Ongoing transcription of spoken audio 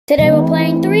Today we're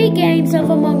playing 3 games of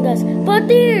Among Us, but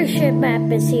the airship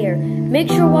map is here. Make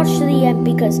sure to watch to the end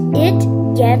because it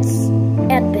gets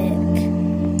epic.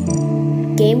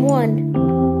 Game 1.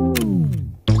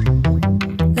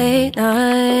 Late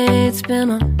nights,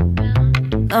 been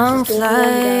on long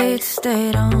flights,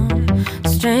 stayed on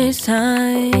strange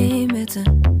time. It's a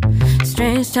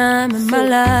strange time in my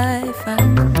life.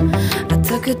 I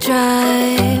took a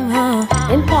drive home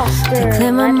Imposter, to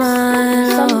clear my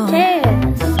mind, some tests.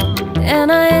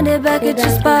 and I ended back at your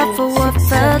spot for what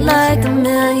felt like the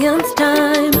millionth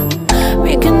time.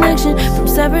 Reconnection from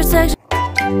separate sections.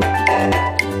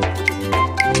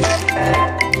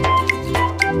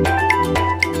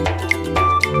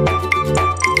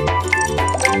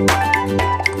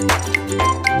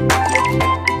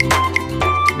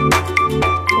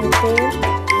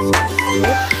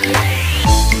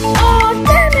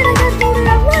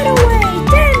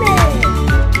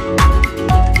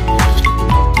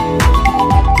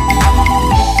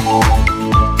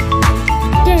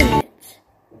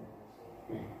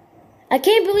 I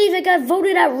can't believe it got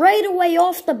voted out right away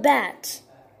off the bat.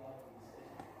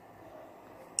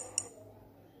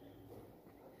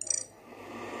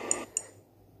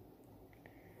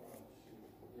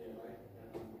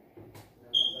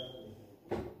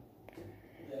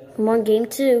 Come on, game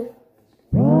 2.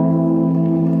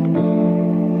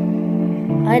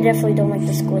 I definitely don't like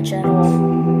this glitch at all.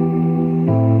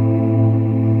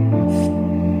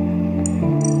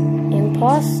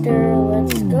 Imposter,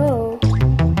 let's go.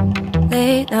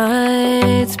 Late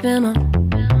nights, been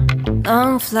on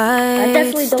long flights. I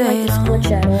definitely don't like this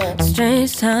glitch at all.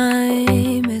 Strange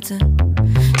time, it's a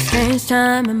strange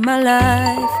time in my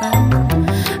life.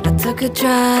 I took a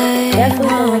drive Definitely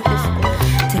don't home like this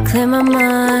glitch. to clear my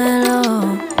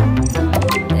mind,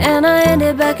 and I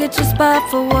ended back at your spot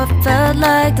for what felt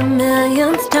like the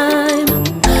millionth time.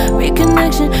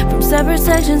 Reconnection from separate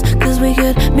sections, cause we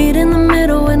could meet in the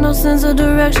middle with no sense of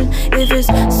direction. If it's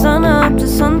sun up to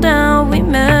sundown, we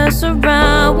mess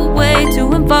around, we're way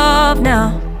too involved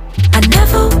now. I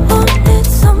never wanted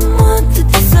someone to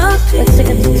disappear. Let's stick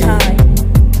at the tie.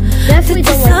 Definitely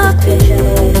don't like this glitch at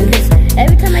all, because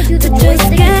every time I do the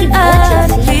joystick, it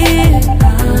keeps glitching.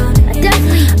 I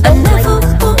definitely don't like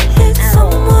this glitch at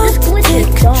all. This glitch is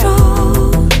dumb.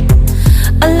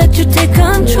 I let you take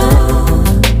control,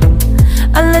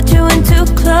 I let you in too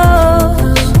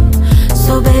close,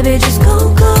 so baby just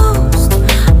go ghost.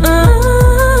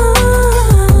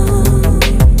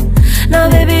 Now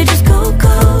baby just go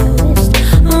ghost.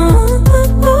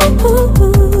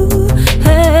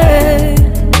 Hey,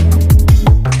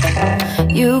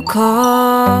 you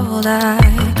called, I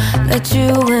let you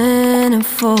in and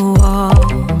 4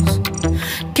 walls.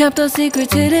 Kept our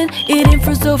secrets hidden, eating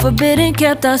fruit so forbidden.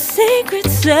 Kept our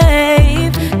secrets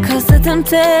safe, cause the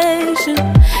temptation,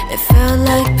 it felt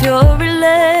like pure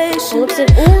relation.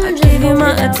 I gave you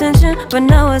my attention, but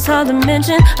now it's hard to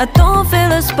mention. I don't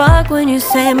feel a spark when you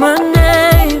say my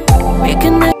name.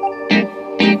 Reconnect.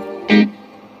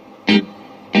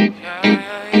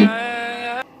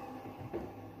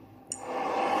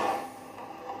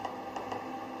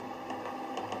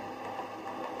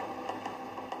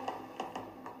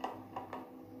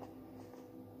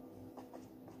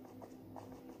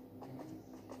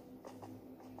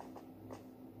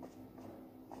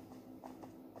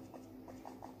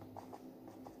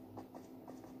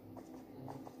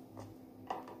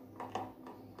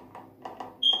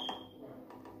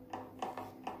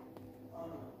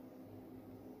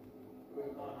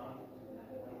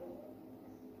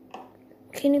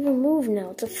 Can't even move now.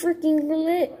 It's a freaking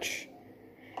glitch.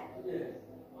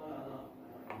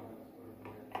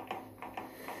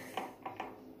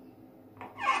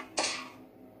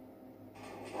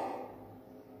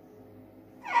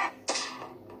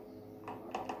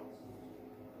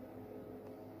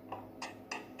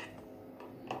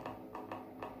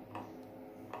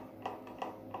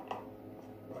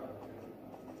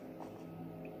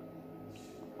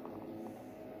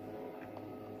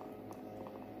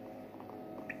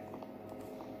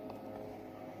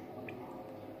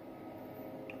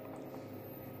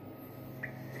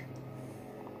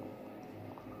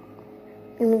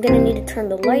 And I'm gonna need to turn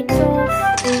the lights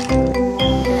off.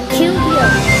 Kill the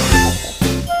other.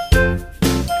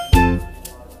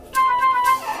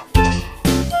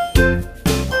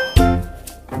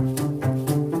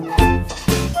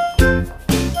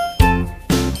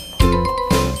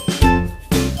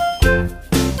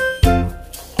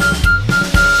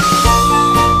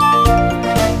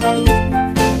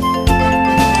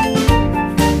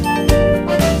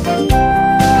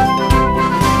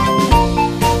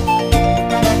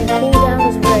 Cooldown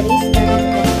is ready, so now I'm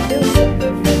gonna do some.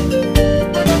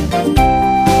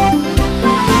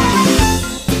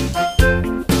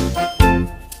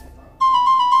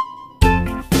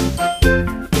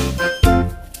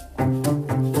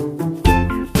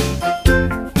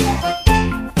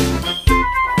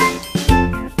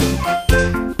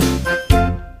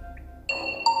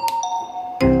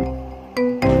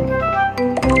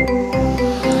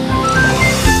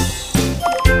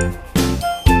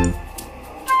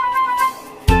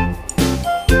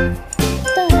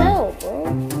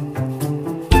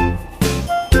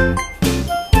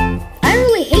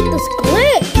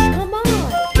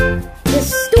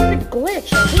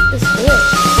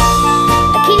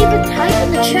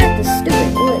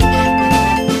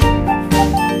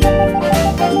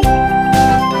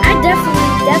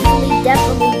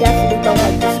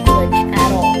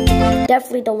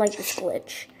 definitely don't like this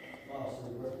glitch.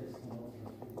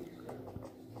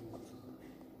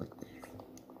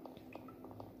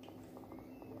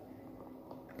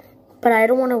 But I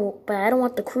don't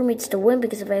want the crewmates to win,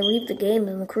 because if I leave the game,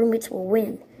 then the crewmates will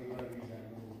win.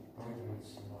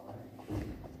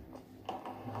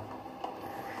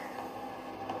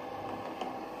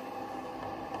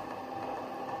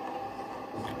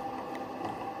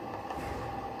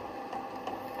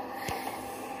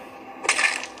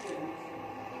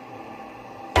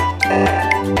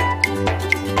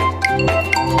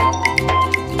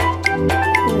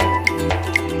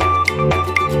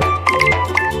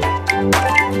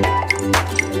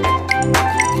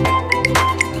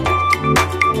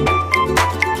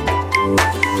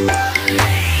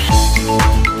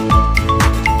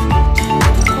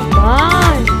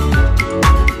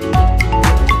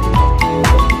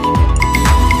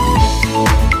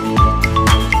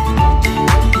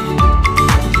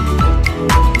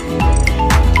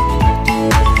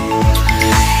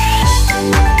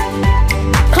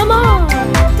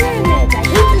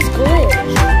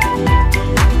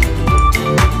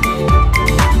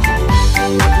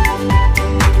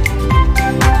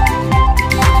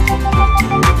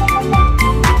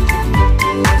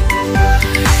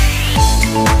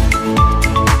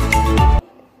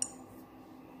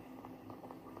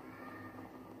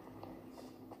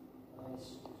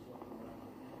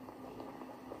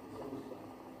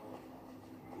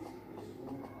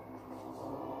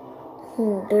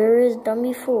 There is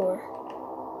dummy 4.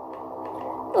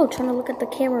 Oh, trying to look at the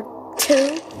camera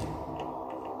too.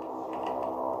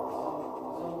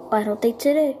 I don't think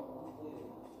today.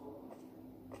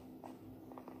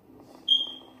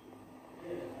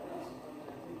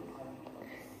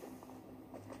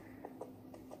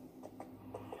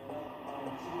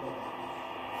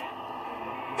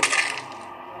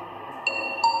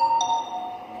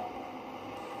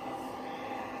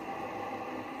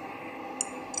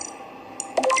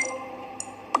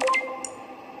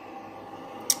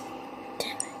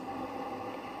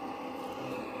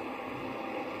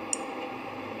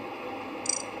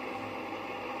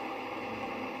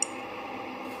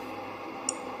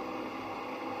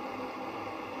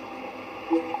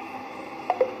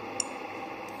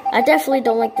 I definitely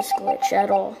don't like this glitch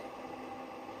at all.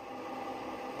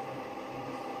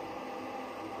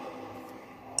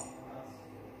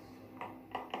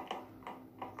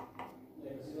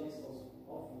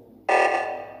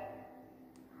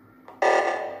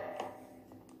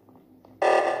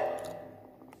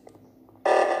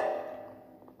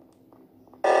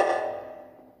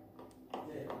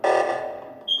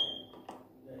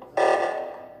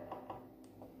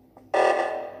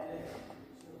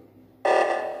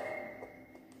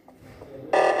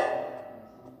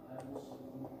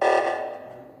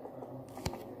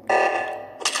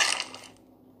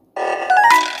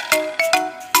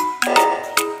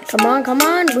 Come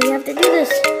on, we have to do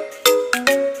this.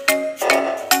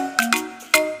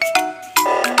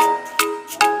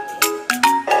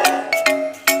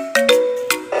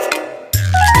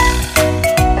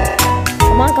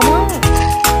 Come on.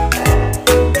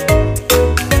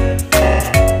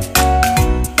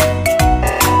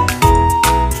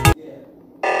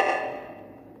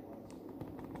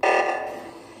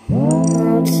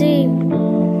 Let's see.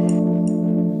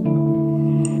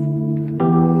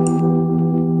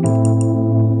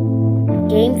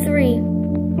 Game 3.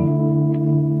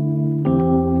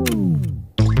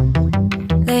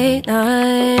 Late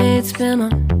nights been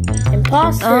on.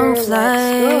 Imposter. Long Let's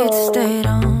flights go. stayed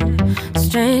on.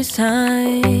 Strange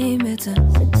time. It's a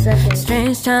 6 seconds.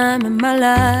 strange time in my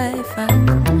life. I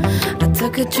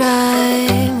took a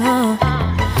drive home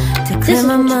to This clear is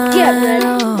my what you get, mind. man.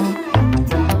 Oh.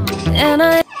 And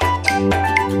I.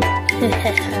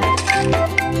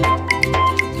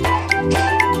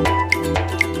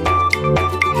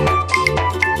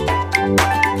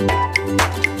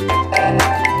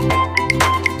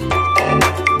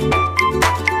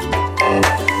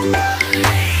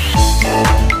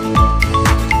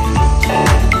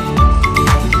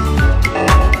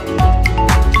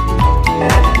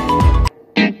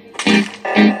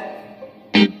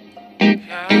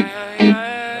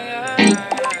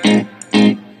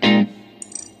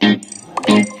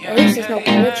 At least there's no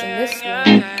glitch in this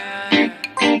one.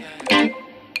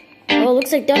 Oh,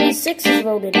 looks like Dummy 6 is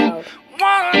voted out.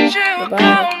 Won't you Goodbye.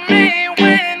 call me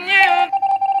when you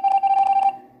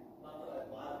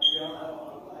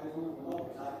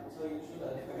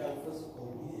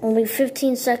Only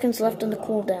 15 seconds left on the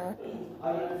cooldown.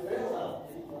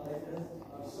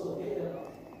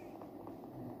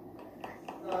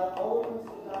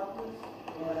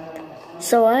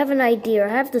 So I have an idea. I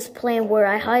have this plan where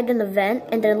I hide in the vent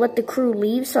and then let the crew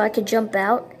leave so I could jump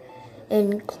out.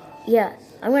 And yeah,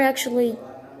 I'm gonna actually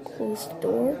close the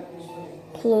door.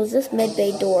 Close this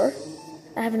medbay door.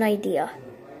 I have an idea.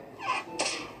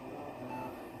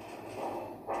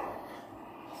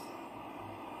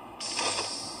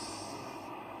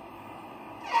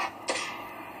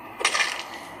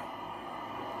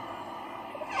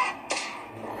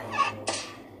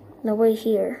 Now wait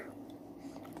here.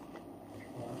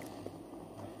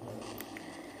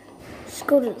 Let's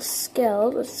go to the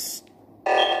scale. Let's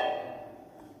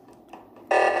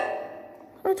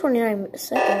 29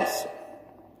 seconds.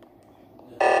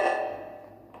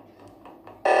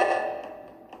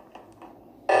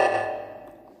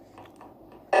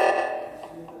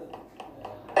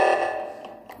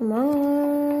 Come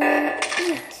on.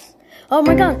 Yes. Oh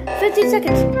my god, 15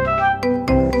 seconds.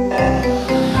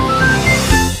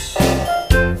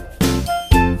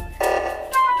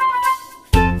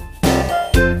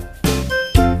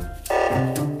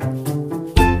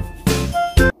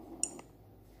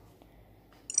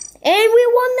 And we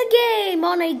won the game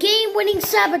on a game-winning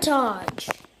sabotage.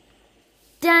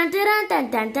 Dun dun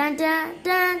dun dun dun dun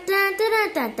dun dun dun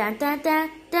dun dun dun dun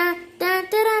dun dun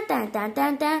dun dun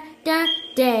dun dun dun.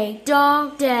 Day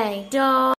dong, day dong.